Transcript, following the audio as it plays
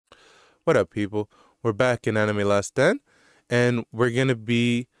What up, people? We're back in Anime Last Den, and we're gonna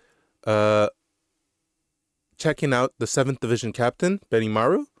be checking out the 7th Division Captain,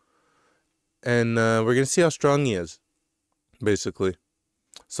 BENIMARU, and we're gonna see how strong he is, basically.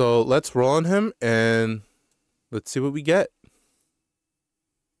 So let's roll on him, and let's see what we get.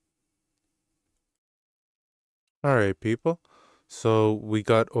 Alright, people. So we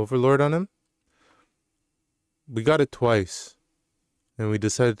got Overlord on him. We got it twice. And we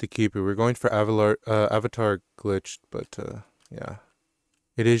decided to keep it. We're going for Avatar glitched, but yeah.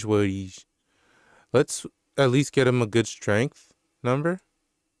 It is what it is. Let's at least get him a good strength number.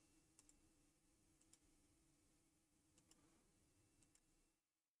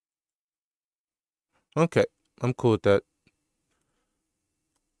 Okay, I'm cool with that.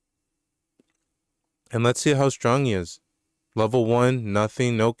 And let's see how strong he is. Level 1,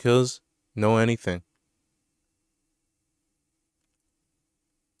 nothing, no kills, no anything.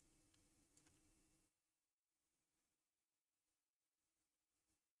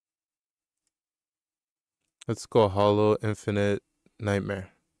 Let's go Hollow, Infinite, Nightmare.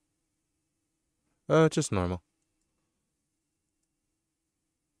 Just normal.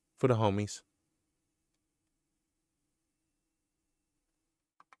 For the homies.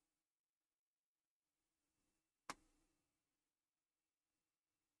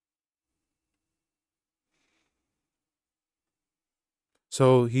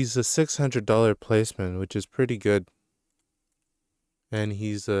 So he's a $600 placement, which is pretty good. And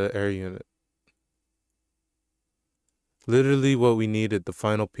he's a air unit. Literally what we needed, the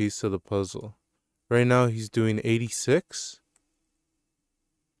final piece of the puzzle. Right now he's doing 86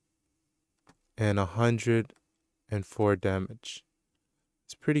 and 104 damage.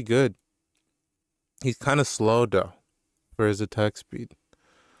 It's pretty good. He's kind of slow though for his attack speed.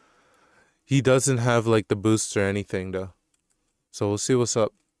 He doesn't have like the boost or anything though. So we'll see what's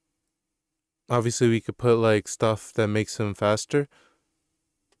up. Obviously we could put like stuff that makes him faster.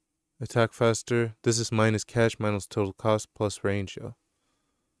 Attack faster. This is minus cash, minus total cost, plus range, yo.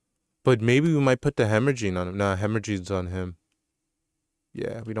 But maybe we might put the hemorrhaging on him. Nah, hemorrhagine's on him.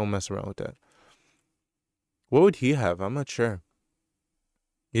 Yeah, we don't mess around with that. What would he have? I'm not sure.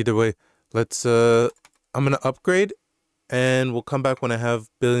 Either way, let's I'm gonna upgrade and we'll come back when I have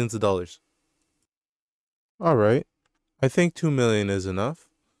billions of dollars. Alright. I think 2 million is enough.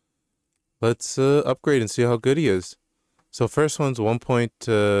 Let's upgrade and see how good he is. So first one's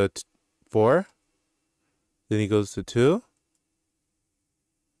 1.4. Then he goes to 2.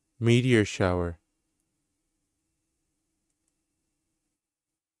 Meteor shower.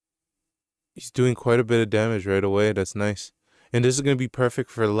 He's doing quite a bit of damage right away. That's nice. And this is going to be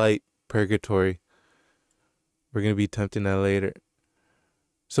perfect for light purgatory. We're going to be attempting that later.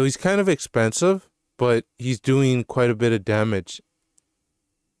 So he's kind of expensive, but he's doing quite a bit of damage.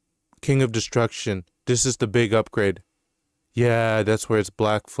 King of Destruction. This is the big upgrade. Yeah, that's where it's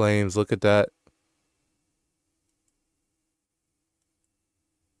black flames. Look at that.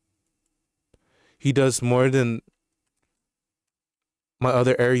 He does more than my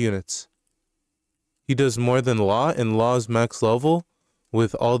other air units. He does more than Law, and Law's max level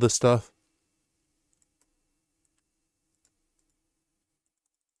with all the stuff.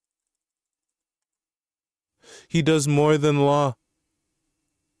 He does more than Law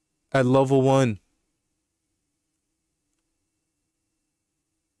at level 1.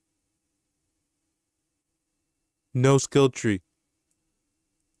 No skill tree.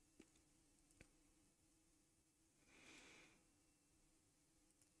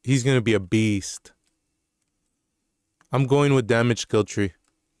 He's going to be a beast. I'm going with damage skill tree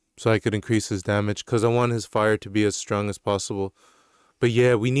so I could increase his damage because I want his fire to be as strong as possible. But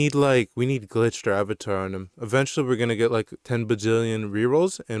yeah, we need glitched or avatar on him. Eventually we're going to get like 10 bajillion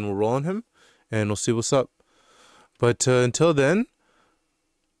rerolls and we'll roll on him and we'll see what's up. But until then,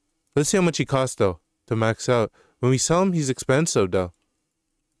 let's see how much he costs though to max out. When we sell him, he's expensive though.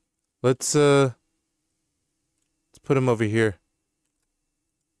 Let's put him over here.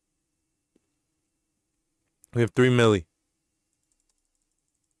 We have 3 milli.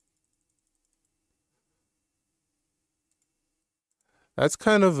 That's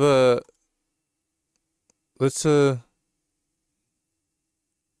kind of let's that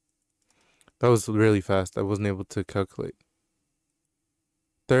was really fast. I wasn't able to calculate.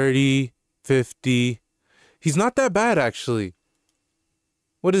 30, 50. He's not that bad actually.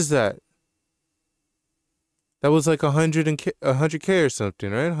 What is that? That was like 100K or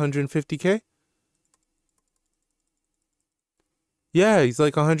something, right? 150K? Yeah, he's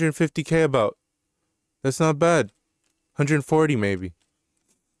like 150K about. That's not bad. 140 maybe.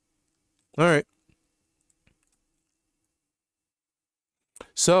 All right.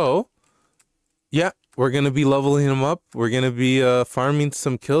 So, yeah, we're going to be leveling him up. We're going to be farming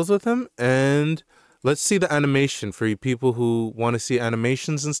some kills with him. And let's see the animation for you people who want to see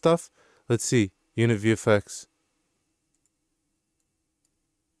animations and stuff. Let's see. Unit VFX.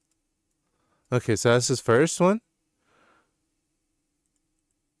 Okay, so that's his first one.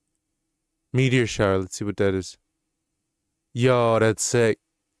 Meteor shower. Let's see what that is. Yo, that's sick.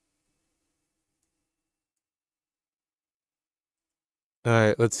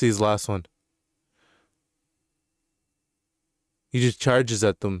 Alright, let's see his last one. He just charges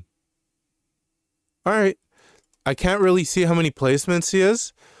at them. Alright. I can't really see how many placements he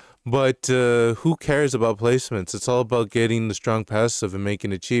has, but who cares about placements? It's all about getting the strong passive and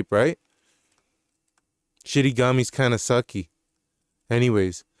making it cheap, right? Shirigami's kind of sucky.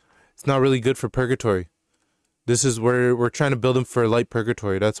 Anyways, it's not really good for Purgatory. This is where we're trying to build him for a light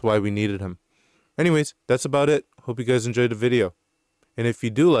Purgatory. That's why we needed him. Anyways, that's about it. Hope you guys enjoyed the video. And if you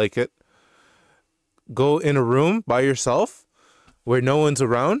do like it, go in a room by yourself where no one's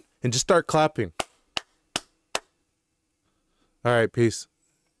around and just start clapping. All right, peace.